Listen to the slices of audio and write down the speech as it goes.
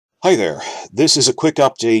Hi there. This is a quick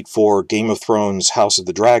update for Game of Thrones House of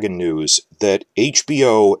the Dragon news that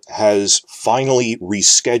HBO has finally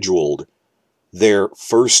rescheduled their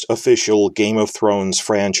first official Game of Thrones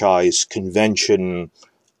franchise convention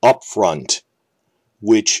upfront,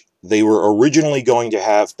 which they were originally going to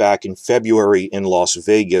have back in February in Las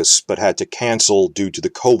Vegas, but had to cancel due to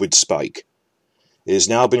the COVID spike. It has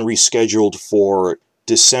now been rescheduled for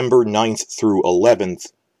December 9th through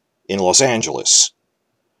 11th in Los Angeles.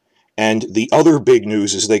 And the other big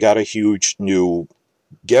news is they got a huge new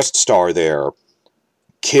guest star there.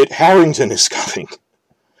 Kit Harington is coming.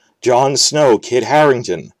 Jon Snow, Kit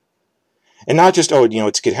Harington. And not just,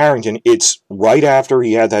 it's Kit Harington, it's right after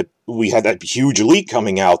we had that huge leak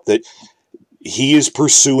coming out that he is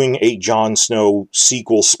pursuing a Jon Snow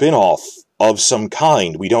sequel spin-off of some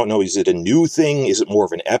kind. We don't know, is it a new thing? Is it more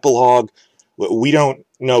of an epilogue? We don't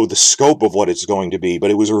know the scope of what it's going to be, but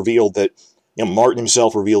it was revealed that Martin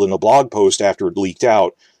himself revealed in a blog post after it leaked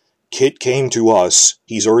out, Kit came to us,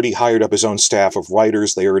 he's already hired up his own staff of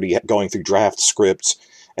writers, they're already going through draft scripts,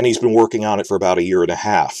 and he's been working on it for about a year and a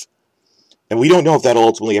half. And we don't know if that'll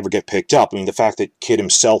ultimately ever get picked up. I mean, the fact that Kit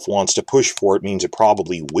himself wants to push for it means it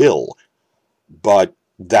probably will. But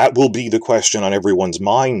that will be the question on everyone's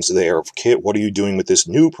minds there. Kit, what are you doing with this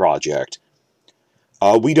new project?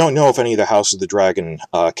 We don't know if any of the House of the Dragon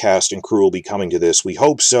cast and crew will be coming to this. We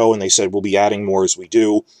hope so, and they said we'll be adding more as we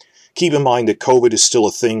do. Keep in mind that COVID is still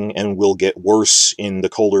a thing and will get worse in the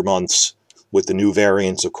colder months with the new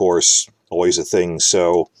variants, of course, always a thing.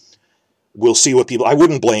 So we'll see what people... I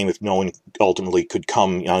wouldn't blame if no one ultimately could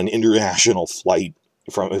come on an international flight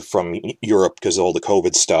from Europe because of all the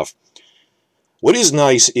COVID stuff. What is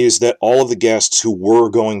nice is that all of the guests who were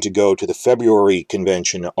going to go to the February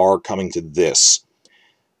convention are coming to this.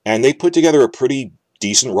 And they put together a pretty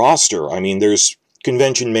decent roster. I mean, there's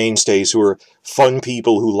convention mainstays who are fun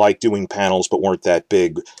people who like doing panels but weren't that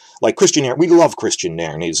big. Like Christian Nairn. We love Christian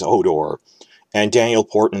Nairn as Hodor. And Daniel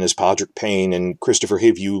Portman as Podrick Payne. And Christopher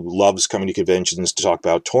Hivju loves coming to conventions to talk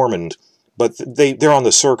about Tormund. But they're on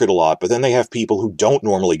the circuit a lot. But then they have people who don't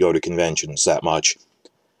normally go to conventions that much.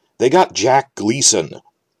 They got Jack Gleason.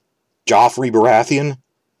 Joffrey Baratheon.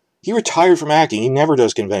 He retired from acting. He never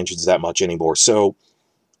does conventions that much anymore. So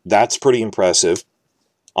that's pretty impressive.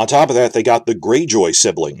 On top of that, they got the Greyjoy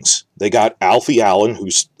siblings. They got Alfie Allen,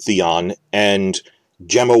 who's Theon, and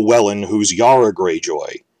Gemma Wellen, who's Yara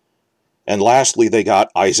Greyjoy. And lastly, they got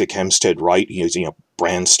Isaac Hempstead Wright, he's,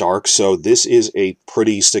 Bran Stark. So this is a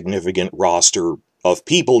pretty significant roster of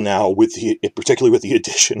people now, particularly with the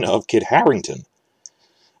addition of Kit Harington.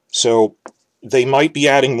 So they might be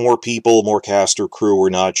adding more people, more cast or crew, we're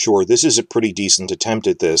not sure. This is a pretty decent attempt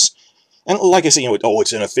at this. And like I say,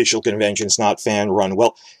 it's an official convention, it's not fan-run.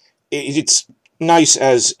 Well, it's nice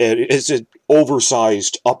as an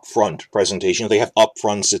oversized upfront presentation. They have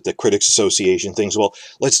upfronts at the Critics Association, things. Well,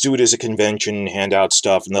 let's do it as a convention, hand out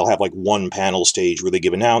stuff, and they'll have like one panel stage where they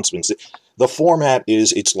give announcements. The format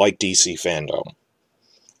is, it's like DC Fandom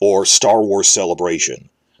or Star Wars Celebration.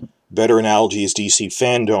 Better analogy is DC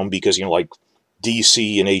Fandom because, like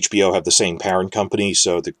DC and HBO have the same parent company,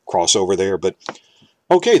 so the crossover there. But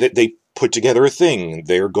okay, they put together a thing.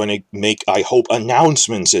 They're going to make, I hope,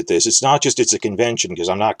 announcements at this. It's not just it's a convention, because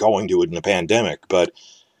I'm not going to it in a pandemic, but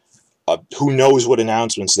who knows what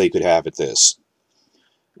announcements they could have at this.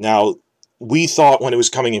 Now, we thought when it was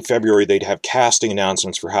coming in February they'd have casting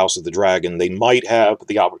announcements for House of the Dragon. They might have, but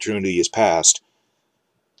the opportunity has passed.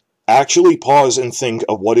 Actually pause and think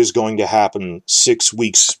of what is going to happen 6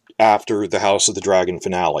 weeks after the House of the Dragon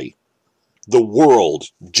finale. The world,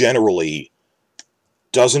 generally,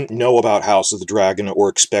 doesn't know about House of the Dragon or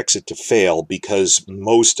expects it to fail because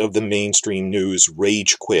most of the mainstream news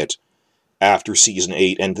rage quit after Season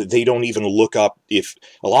 8, and they don't even look up if...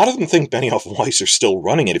 A lot of them think Benioff and Weiss are still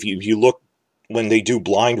running it. If you look when they do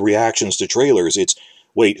blind reactions to trailers, it's,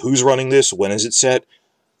 wait, who's running this? When is it set?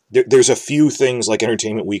 There's a few things like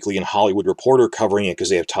Entertainment Weekly and Hollywood Reporter covering it because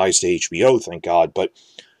they have ties to HBO, thank God, but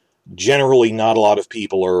generally not a lot of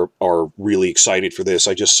people are really excited for this.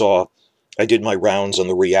 I did my rounds on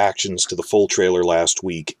the reactions to the full trailer last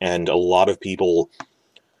week, and a lot of people,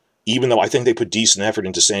 even though I think they put decent effort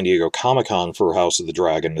into San Diego Comic-Con for House of the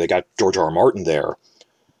Dragon, they got George R. R. Martin there,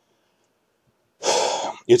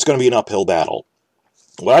 it's going to be an uphill battle.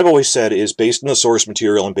 What I've always said is, based on the source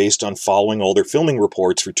material and based on following all their filming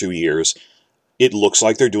reports for 2 years, it looks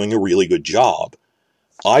like they're doing a really good job.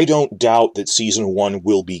 I don't doubt that Season 1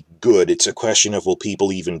 will be good. It's a question of will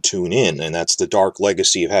people even tune in, and that's the dark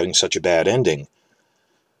legacy of having such a bad ending.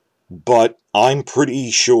 But I'm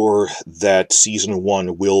pretty sure that Season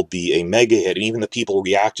 1 will be a mega hit, and even the people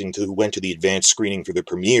reacting to who went to the advanced screening for the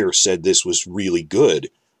premiere said this was really good.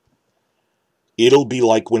 It'll be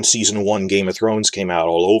like when Season 1 Game of Thrones came out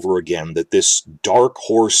all over again, that this dark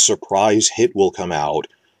horse surprise hit will come out,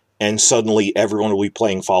 and suddenly everyone will be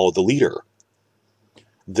playing Follow the Leader.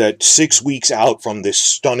 That 6 weeks out from this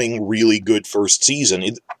stunning, really good first season,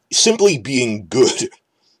 simply being good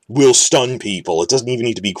will stun people. It doesn't even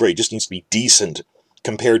need to be great, it just needs to be decent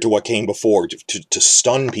compared to what came before. To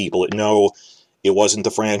stun people, no, it wasn't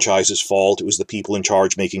the franchise's fault, it was the people in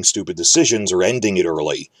charge making stupid decisions or ending it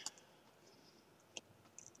early.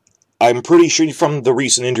 I'm pretty sure from the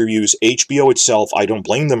recent interviews, HBO itself, I don't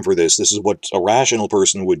blame them for this, this is what a rational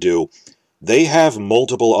person would do. They have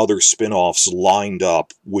multiple other spin-offs lined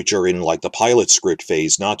up, which are in, like, the pilot script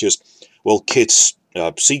phase, not just, well, Kit's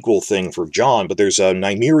sequel thing for John, but there's a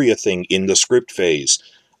Nymeria thing in the script phase.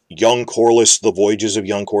 Young Corlys, The Voyages of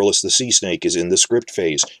Young Corlys the Sea Snake is in the script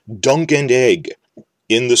phase. Dunk and Egg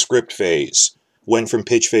in the script phase. Went from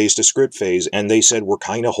pitch phase to script phase, and they said we're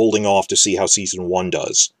kind of holding off to see how Season 1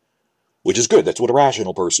 does. Which is good, that's what a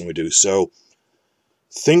rational person would do. So,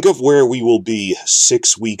 think of where we will be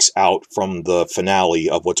 6 weeks out from the finale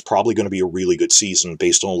of what's probably going to be a really good season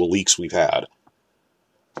based on all the leaks we've had.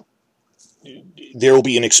 There will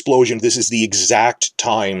be an explosion. This is the exact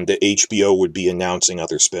time that HBO would be announcing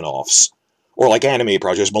other spin-offs. Or like anime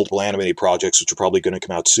projects, multiple anime projects, which are probably going to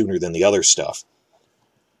come out sooner than the other stuff.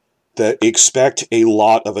 That expect a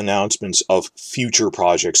lot of announcements of future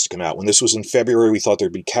projects to come out. When this was in February, we thought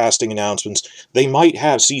there'd be casting announcements. They might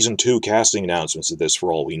have Season 2 casting announcements of this,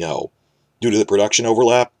 for all we know. Due to the production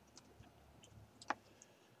overlap,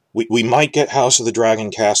 we might get House of the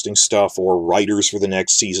Dragon casting stuff or writers for the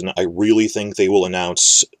next season. I really think they will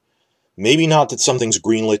announce, maybe not that something's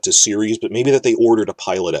greenlit to series, but maybe that they ordered a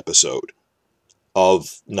pilot episode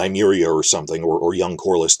of Nymeria or something, or Young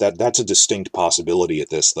Corlys. That's a distinct possibility at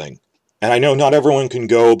this thing. And I know not everyone can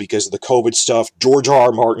go because of the COVID stuff. George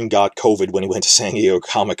R.R. Martin got COVID when he went to San Diego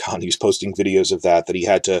Comic-Con. He was posting videos of that he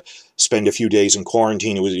had to spend a few days in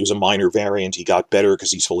quarantine. It was a minor variant. He got better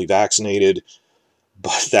because he's fully vaccinated.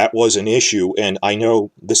 But that was an issue, and I know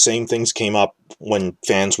the same things came up when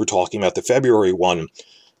fans were talking about the February one,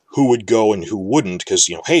 who would go and who wouldn't, because,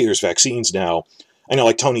 hey, there's vaccines now. I know,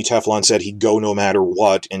 like Tony Teflon said, he'd go no matter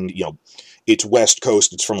what, and, it's West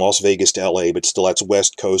Coast, it's from Las Vegas to LA, but still that's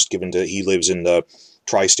West Coast, given that he lives in the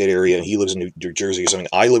tri-state area, and he lives in New Jersey or something.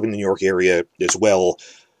 I live in the New York area as well.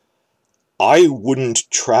 I wouldn't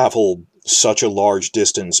travel such a large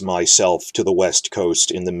distance myself to the West Coast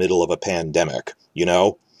in the middle of a pandemic,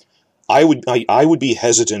 I would be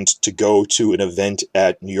hesitant to go to an event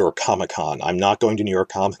at New York Comic-Con. I'm not going to New York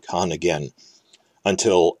Comic-Con again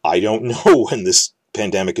until I don't know when this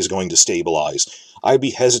pandemic is going to stabilize. I'd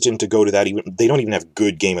be hesitant to go to that. They don't even have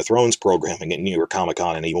good Game of Thrones programming at New York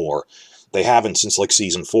Comic-Con anymore. They haven't since, like,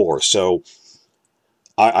 Season 4, so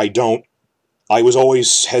I was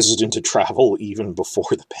always hesitant to travel even before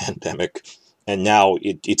the pandemic, and now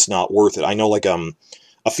it's not worth it. I know, like, A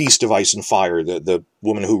Feast of Ice and Fire, the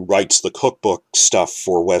woman who writes the cookbook stuff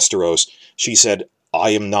for Westeros, she said,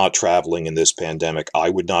 I am not traveling in this pandemic.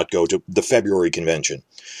 I would not go to the February convention.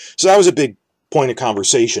 So that was a big point of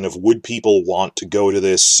conversation of, would people want to go to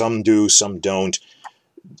this? Some do, some don't.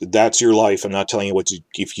 That's your life. I'm not telling you what to...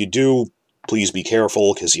 If you do, please be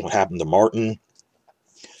careful, because what happened to Martin.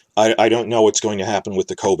 I don't know what's going to happen with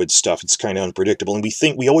the COVID stuff. It's kind of unpredictable, and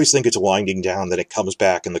we always think it's winding down, that it comes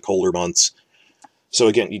back in the colder months. So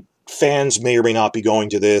again, fans may or may not be going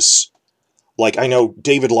to this. Like, I know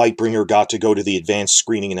David Lightbringer got to go to the advanced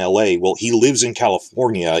screening in LA. Well, he lives in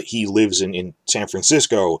California. He lives in San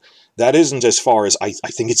Francisco. That isn't as far as... I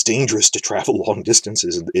think it's dangerous to travel long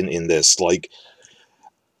distances in this. Like,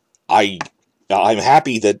 I'm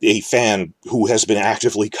happy that a fan who has been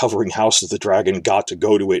actively covering House of the Dragon got to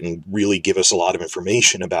go to it and really give us a lot of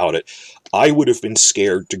information about it. I would have been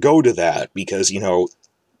scared to go to that because,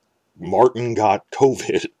 Martin got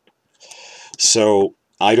COVID. So,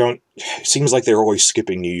 it seems like they're always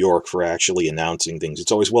skipping New York for actually announcing things.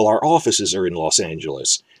 It's always, well, our offices are in Los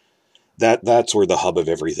Angeles. That's where the hub of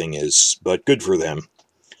everything is, but good for them.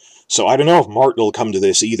 So I don't know if Martin will come to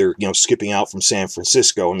this either, skipping out from San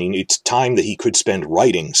Francisco. I mean, it's time that he could spend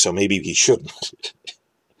writing, so maybe he shouldn't.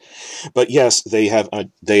 But yes, they have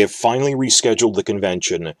finally rescheduled the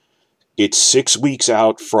convention. It's 6 weeks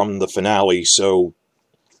out from the finale, so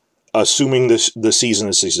assuming the season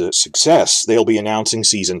is a success, they'll be announcing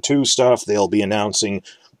Season 2 stuff, they'll be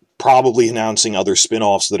probably announcing other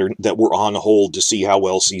spin-offs that were on hold to see how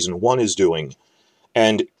well Season 1 is doing.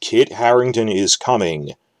 And Kit Harington is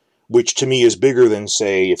coming, which to me is bigger than,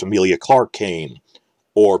 say, if Emilia Clarke came,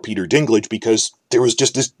 or Peter Dinklage, because there was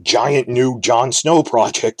just this giant new Jon Snow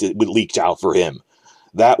project that leaked out for him.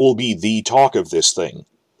 That will be the talk of this thing.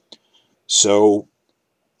 So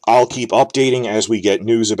I'll keep updating as we get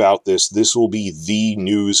news about this. This will be the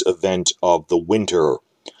news event of the winter.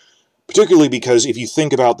 Particularly because if you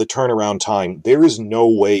think about the turnaround time, there is no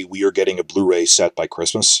way we are getting a Blu-ray set by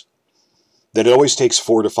Christmas. That it always takes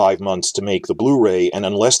 4 to 5 months to make the Blu-ray, and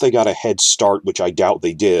unless they got a head start, which I doubt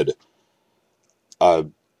they did,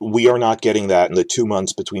 we are not getting that in the 2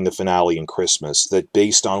 months between the finale and Christmas. That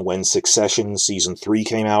based on when Succession Season 3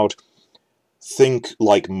 came out, think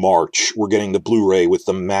like March, we're getting the Blu-ray with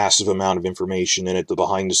the massive amount of information in it, the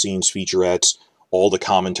behind-the-scenes featurettes, all the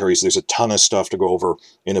commentaries. There's a ton of stuff to go over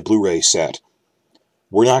in a Blu-ray set.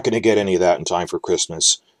 We're not going to get any of that in time for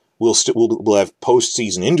Christmas. We'll have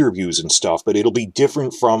post-season interviews and stuff, but it'll be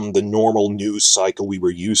different from the normal news cycle we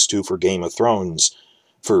were used to for Game of Thrones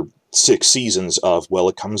for 6 seasons of, well,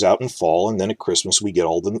 it comes out in fall, and then at Christmas we get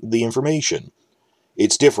all the information.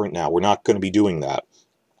 It's different now. We're not going to be doing that.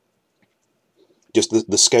 Just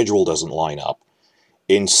the schedule doesn't line up.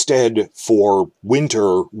 Instead, for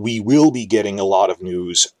winter, we will be getting a lot of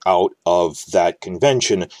news out of that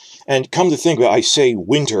convention. And come to think of it, I say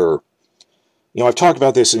winter. You know, I've talked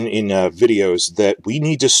about this in videos, that we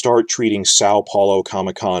need to start treating Sao Paulo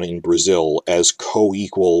Comic-Con in Brazil as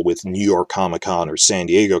co-equal with New York Comic-Con or San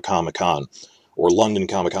Diego Comic-Con or London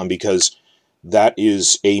Comic-Con, because that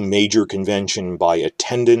is a major convention by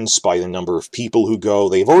attendance, by the number of people who go.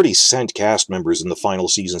 They've already sent cast members in the final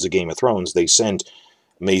seasons of Game of Thrones. They sent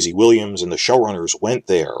Maisie Williams, and the showrunners went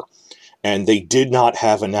there. And they did not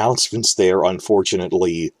have announcements there,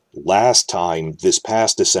 unfortunately, last time, this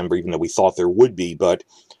past December, even though we thought there would be. But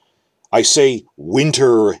I say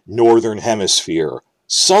winter Northern Hemisphere.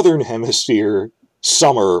 Southern Hemisphere,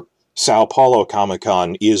 summer, Sao Paulo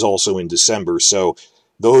Comic-Con is also in December, so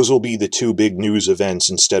those will be the 2 big news events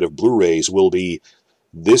instead of Blu-rays, will be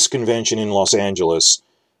this convention in Los Angeles,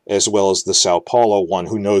 as well as the Sao Paulo one.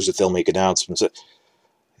 Who knows if they'll make announcements.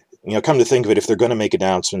 You know, come to think of it, if they're going to make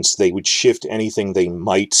announcements, they would shift anything they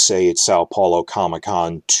might say at Sao Paulo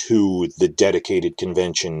Comic-Con to the dedicated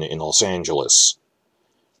convention in Los Angeles.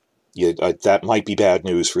 Yeah, that might be bad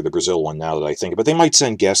news for the Brazil one, now that I think of it. But they might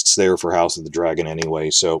send guests there for House of the Dragon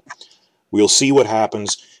anyway, so we'll see what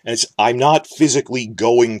happens. And I'm not physically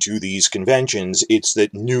going to these conventions, it's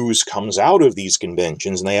that news comes out of these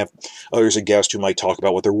conventions, and there's a guest who might talk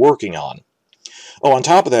about what they're working on. Oh, on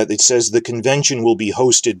top of that, it says the convention will be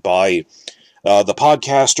hosted by the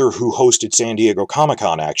podcaster who hosted San Diego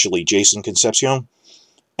Comic-Con, actually, Jason Concepcion,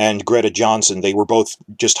 and Greta Johnson. They were both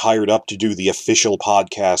just hired up to do the official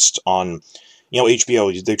podcast on,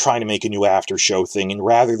 HBO. They're trying to make a new after-show thing, and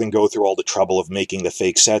rather than go through all the trouble of making the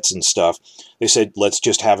fake sets and stuff, they said, let's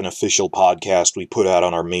just have an official podcast we put out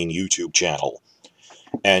on our main YouTube channel.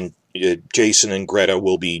 And Jason and Greta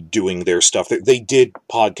will be doing their stuff. They did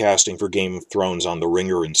podcasting for Game of Thrones on The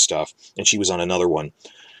Ringer and stuff, and she was on another one.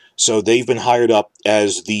 So they've been hired up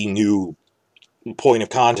as the new point of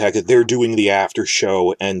contact, that they're doing the after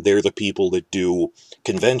show, and they're the people that do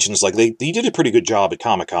conventions. Like, they did a pretty good job at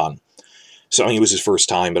Comic-Con. So, I mean, it was his first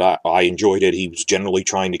time, but I enjoyed it. He was generally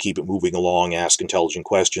trying to keep it moving along, ask intelligent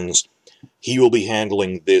questions. He will be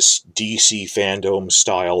handling this DC fandom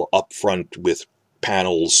style upfront with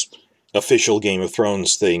panels, official Game of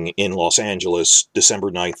Thrones thing in Los Angeles,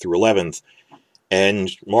 December 9th through 11th.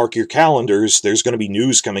 And mark your calendars, there's going to be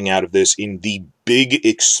news coming out of this in the big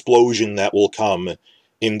explosion that will come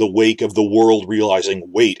in the wake of the world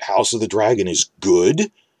realizing, wait, House of the Dragon is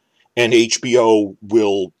good? And HBO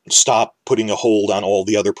will stop putting a hold on all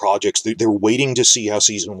the other projects. They're waiting to see how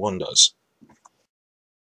Season 1 does.